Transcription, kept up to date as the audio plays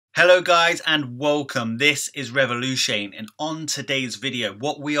Hello guys and welcome. This is Revolution, and on today's video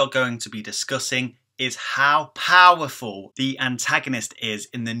what we are going to be discussing is how powerful the antagonist is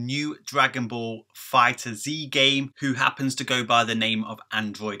in the new Dragon Ball FighterZ game, who happens to go by the name of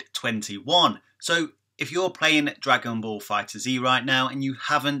Android 21. So if you're playing Dragon Ball FighterZ right now and you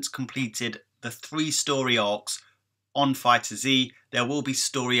haven't completed the 3 story arcs on FighterZ, there will be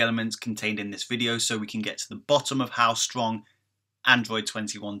story elements contained in this video so we can get to the bottom of how strong Android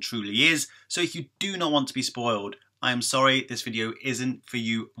 21 truly is. So if you do not want to be spoiled, I am sorry, this video isn't for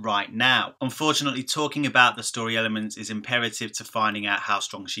you right now. Unfortunately, talking about the story elements is imperative to finding out how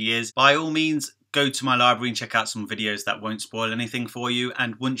strong she is. By all means, go to my library and check out some videos that won't spoil anything for you.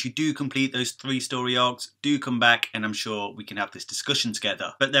 And once you do complete those 3 story arcs, do come back and I'm sure we can have this discussion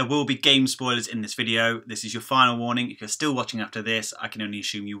together. But there will be game spoilers in this video. This is your final warning. If you're still watching after this, I can only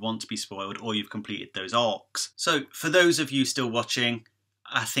assume you want to be spoiled or you've completed those arcs. So for those of you still watching,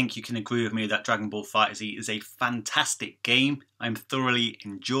 I think you can agree with me that Dragon Ball FighterZ is a fantastic game. I'm thoroughly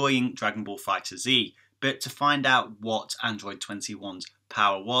enjoying Dragon Ball FighterZ. But to find out what Android 21's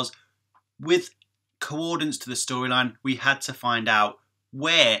power was, with coordinates to the storyline, we had to find out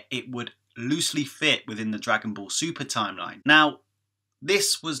where it would loosely fit within the Dragon Ball Super timeline. Now,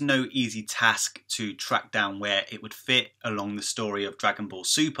 this was no easy task to track down where it would fit along the story of Dragon Ball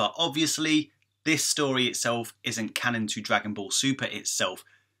Super. Obviously, this story itself isn't canon to Dragon Ball Super itself.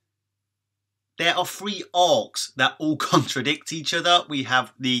 There are 3 arcs that all contradict each other. We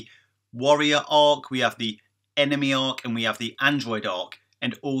have the Warrior arc, we have the Enemy arc, and we have the Android arc.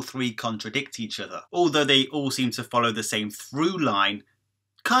 And all 3 contradict each other, although they all seem to follow the same through line,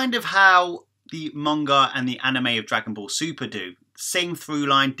 kind of how the manga and the anime of Dragon Ball Super do. Same through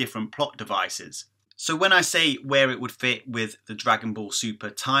line, different plot devices. So when I say where it would fit with the Dragon Ball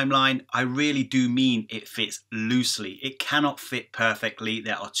Super timeline, I really do mean it fits loosely. It cannot fit perfectly,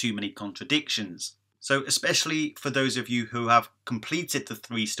 there are too many contradictions. So especially for those of you who have completed the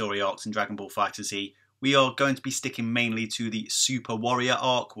 3 story arcs in Dragon Ball FighterZ, we are going to be sticking mainly to the Super Warrior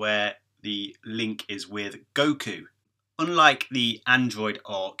arc, where the link is with Goku. Unlike the Android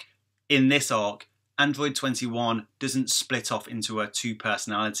arc, in this arc, Android 21 doesn't split off into her 2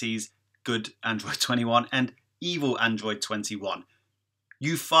 personalities, good Android 21 and evil Android 21.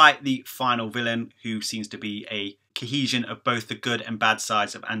 You fight the final villain, who seems to be a cohesion of both the good and bad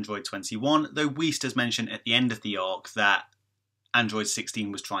sides of Android 21, though Whis does mention at the end of the arc that Android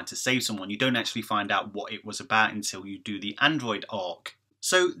 16 was trying to save someone. You don't actually find out what it was about until you do the Android arc.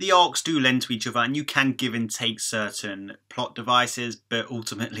 So the arcs do lend to each other and you can give and take certain plot devices, but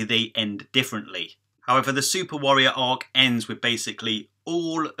ultimately they end differently. However, the Super Warrior arc ends with basically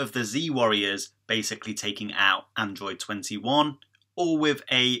all of the Z Warriors basically taking out Android 21, all with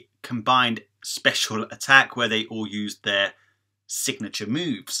a combined special attack where they all used their signature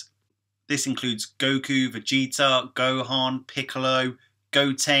moves. This includes Goku, Vegeta, Gohan, Piccolo,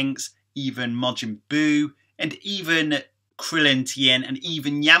 Gotenks, even Majin Buu, and even Krillin, Tien, and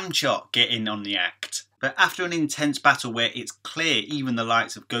even Yamcha get in on the act. But after an intense battle where it's clear even the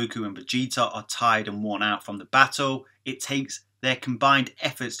likes of Goku and Vegeta are tired and worn out from the battle, it takes their combined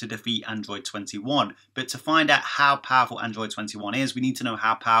efforts to defeat Android 21. But to find out how powerful Android 21 is, we need to know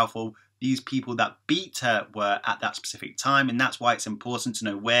how powerful these people that beat her were at that specific time, and that's why it's important to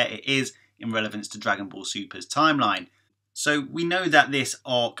know where it is in relevance to Dragon Ball Super's timeline. So we know that this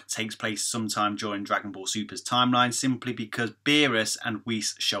arc takes place sometime during Dragon Ball Super's timeline simply because Beerus and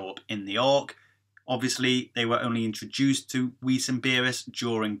Whis show up in the arc. Obviously, they were only introduced to Whis and Beerus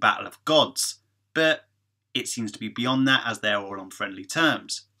during Battle of Gods, but it seems to be beyond that as they're all on friendly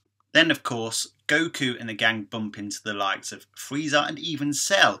terms. Then, of course, Goku and the gang bump into the likes of Frieza and even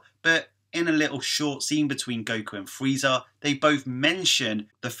Cell, but in a little short scene between Goku and Frieza, they both mention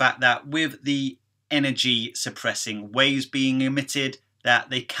the fact that with the energy suppressing waves being emitted, that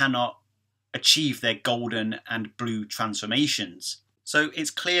they cannot achieve their golden and blue transformations. So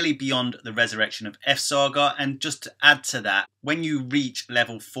it's clearly beyond the resurrection of F-Saga, and just to add to that, when you reach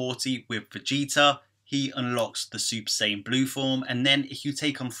level 40 with Vegeta, he unlocks the Super Saiyan Blue form, and then if you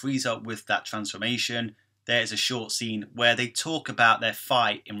take on Frieza with that transformation, there is a short scene where they talk about their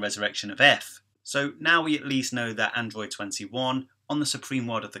fight in Resurrection of F. So now we at least know that Android 21 on the Supreme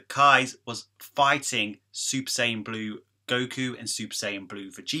World of the Kais was fighting Super Saiyan Blue Goku and Super Saiyan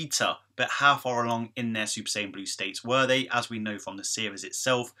Blue Vegeta. But how far along in their Super Saiyan Blue states were they? As we know from the series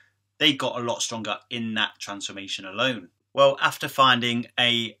itself, they got a lot stronger in that transformation alone. Well, after finding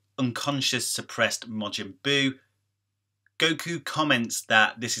a unconscious suppressed Majin Buu, Goku comments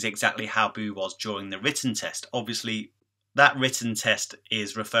that this is exactly how Buu was during the written test. Obviously, That written test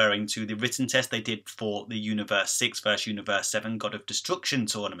is referring to the written test they did for the Universe 6 vs Universe 7 God of Destruction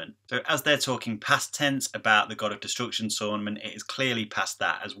tournament. So as they're talking past tense about the God of Destruction tournament, it is clearly past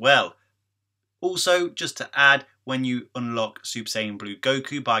that as well. Also, just to add, when you unlock Super Saiyan Blue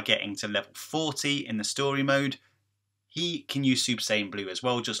Goku by getting to level 40 in the story mode, he can use Super Saiyan Blue as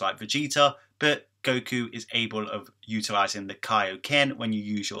well, just like Vegeta, but Goku is able of utilising the Kaioken when you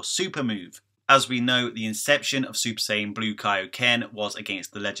use your super move. As we know, the inception of Super Saiyan Blue Kaioken was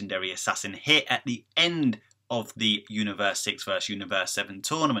against the legendary assassin Hit at the end of the Universe 6 vs Universe 7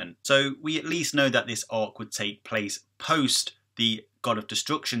 tournament. So we at least know that this arc would take place post the God of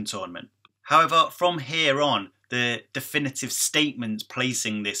Destruction tournament. However, from here on, the definitive statements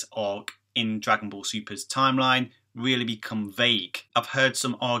placing this arc in Dragon Ball Super's timeline really become vague. I've heard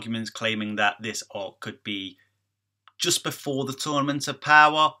some arguments claiming that this arc could be just before the Tournament of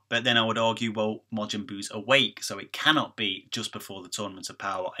Power, but then I would argue, well, Majin Buu's awake, so it cannot be just before the Tournament of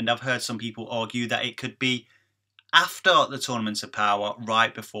Power. And I've heard some people argue that it could be after the Tournament of Power,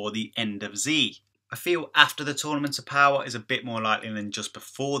 right before the end of Z. I feel after the Tournament of Power is a bit more likely than just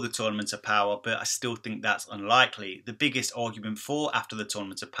before the Tournament of Power, but I still think that's unlikely. The biggest argument for after the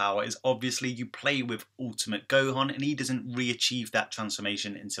Tournament of Power is obviously you play with Ultimate Gohan and he doesn't re-achieve that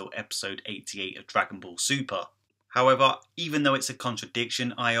transformation until episode 88 of Dragon Ball Super. However, even though it's a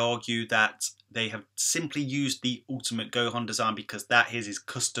contradiction, I argue that they have simply used the Ultimate Gohan design because that is his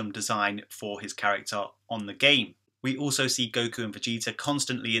custom design for his character on the game. We also see Goku and Vegeta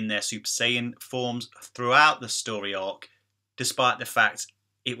constantly in their Super Saiyan forms throughout the story arc, despite the fact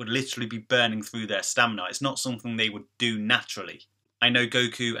it would literally be burning through their stamina. It's not something they would do naturally. I know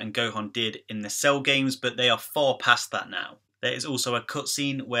Goku and Gohan did in the Cell games, but they are far past that now. There is also a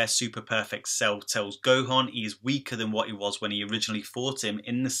cutscene where Super Perfect Cell tells Gohan he is weaker than what he was when he originally fought him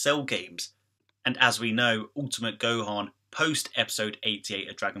in the Cell games. And as we know, Ultimate Gohan, post episode 88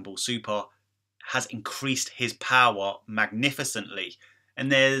 of Dragon Ball Super, has increased his power magnificently.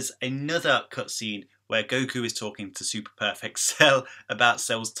 And there's another cutscene where Goku is talking to Super Perfect Cell about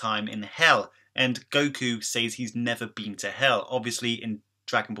Cell's time in Hell. And Goku says he's never been to Hell. Obviously in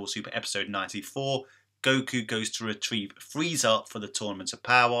Dragon Ball Super episode 94, Goku goes to retrieve Frieza for the Tournament of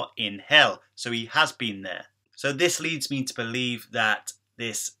Power in Hell, so he has been there. So this leads me to believe that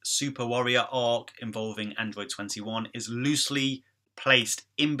this Super Warrior arc involving Android 21 is loosely placed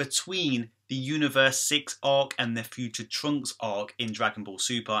in between the Universe 6 arc and the Future Trunks arc in Dragon Ball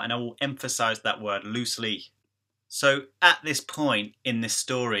Super, and I will emphasize that word loosely. So at this point in this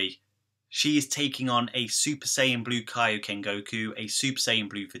story, she is taking on a Super Saiyan Blue Kaioken Goku, a Super Saiyan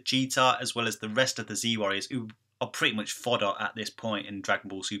Blue Vegeta, as well as the rest of the Z Warriors who are pretty much fodder at this point in Dragon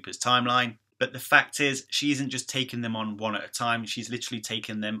Ball Super's timeline. But the fact is, she isn't just taking them on one at a time, she's literally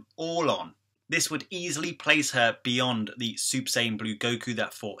taking them all on. This would easily place her beyond the Super Saiyan Blue Goku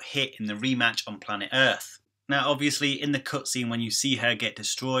that fought Hit in the rematch on planet Earth. Now obviously in the cutscene when you see her get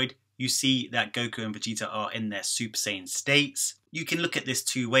destroyed, you see that Goku and Vegeta are in their Super Saiyan states. You can look at this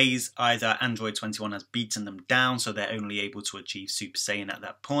two ways. Either Android 21 has beaten them down so they're only able to achieve Super Saiyan at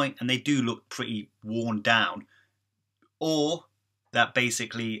that point, and they do look pretty worn down. Or that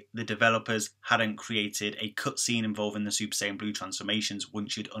basically the developers hadn't created a cutscene involving the Super Saiyan Blue transformations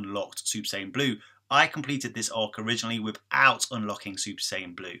once you'd unlocked Super Saiyan Blue. I completed this arc originally without unlocking Super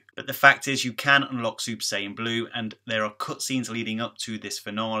Saiyan Blue. But the fact is you can unlock Super Saiyan Blue, and there are cutscenes leading up to this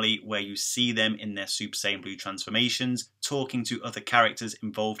finale where you see them in their Super Saiyan Blue transformations talking to other characters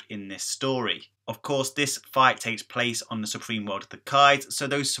involved in this story. Of course, this fight takes place on the Supreme World of the Kai's, so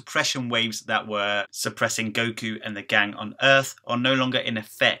those suppression waves that were suppressing Goku and the gang on Earth are no longer in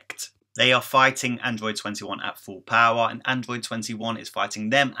effect. They are fighting Android 21 at full power, and Android 21 is fighting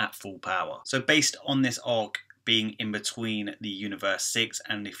them at full power. So based on this arc being in between the Universe 6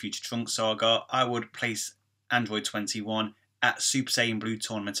 and the Future Trunks saga, I would place Android 21 at Super Saiyan Blue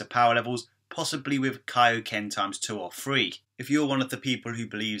Tournament of Power levels, possibly with Kaioken times 2 or 3. If you're one of the people who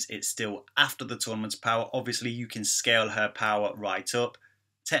believes it's still after the Tournament of Power, obviously you can scale her power right up.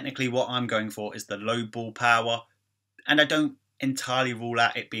 Technically what I'm going for is the low ball power, and I don't entirely rule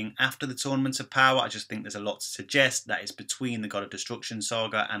out it being after the Tournament of Power. I just think there's a lot to suggest that it's between the God of Destruction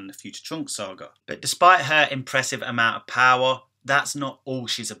saga and the Future Trunks saga. But despite her impressive amount of power, that's not all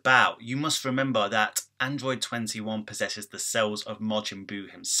she's about. You must remember that Android 21 possesses the cells of Majin Buu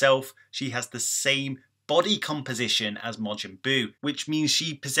himself. She has the same body composition as Majin Buu, which means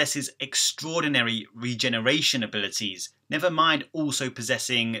she possesses extraordinary regeneration abilities. Never mind also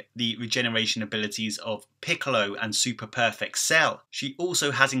possessing the regeneration abilities of Piccolo and Super Perfect Cell. She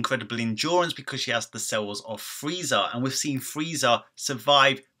also has incredible endurance because she has the cells of Frieza, and we've seen Frieza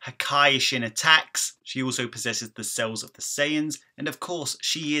survive Hakaishin attacks. She also possesses the cells of the Saiyans, and of course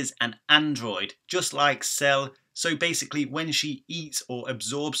she is an android, just like Cell. So basically when she eats or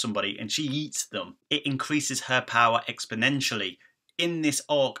absorbs somebody and she eats them, it increases her power exponentially. In this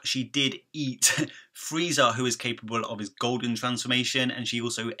arc, she did eat Frieza, who is capable of his golden transformation, and she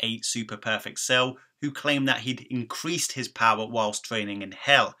also ate Super Perfect Cell, who claimed that he'd increased his power whilst training in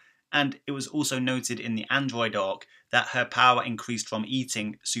Hell. And it was also noted in the Android arc that her power increased from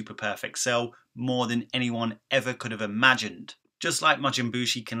eating Super Perfect Cell more than anyone ever could have imagined. Just like Majin Buu,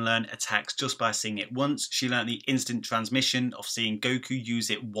 she can learn attacks just by seeing it once. She learned the instant transmission of seeing Goku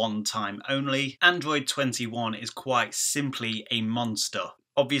use it one time only. Android 21 is quite simply a monster.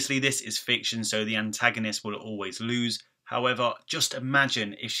 Obviously this is fiction, so the antagonist will always lose. However, just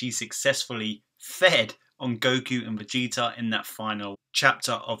imagine if she successfully fed on Goku and Vegeta in that final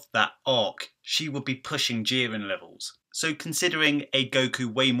chapter of that arc. She would be pushing Jiren levels. So considering a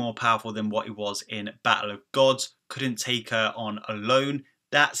Goku way more powerful than what he was in Battle of Gods couldn't take her on alone,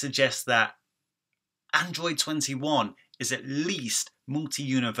 that suggests that Android 21 is at least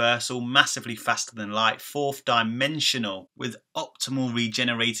multi-universal, massively faster than light, fourth dimensional, with optimal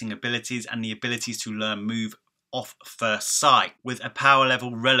regenerating abilities and the abilities to learn move off first sight, with a power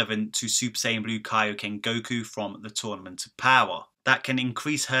level relevant to Super Saiyan Blue Kaioken Goku from the Tournament of Power. That can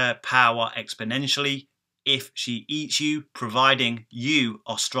increase her power exponentially if she eats you, providing you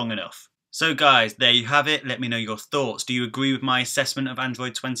are strong enough. So guys, there you have it. Let me know your thoughts. Do you agree with my assessment of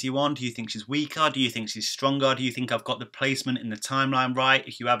Android 21? Do you think she's weaker? Do you think she's stronger? Do you think I've got the placement in the timeline right?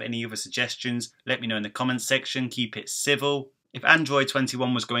 If you have any other suggestions, let me know in the comments section. Keep it civil. If Android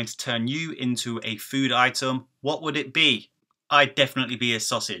 21 was going to turn you into a food item, what would it be? I'd definitely be a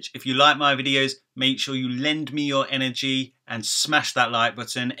sausage. If you like my videos, make sure you lend me your energy and smash that like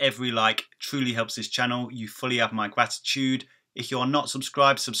button. Every like truly helps this channel. You fully have my gratitude. If you're not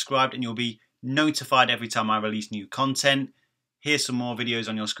subscribed, subscribe and you'll be notified every time I release new content. Here's some more videos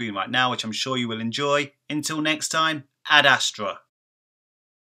on your screen right now, which I'm sure you will enjoy. Until next time, Ad Astra.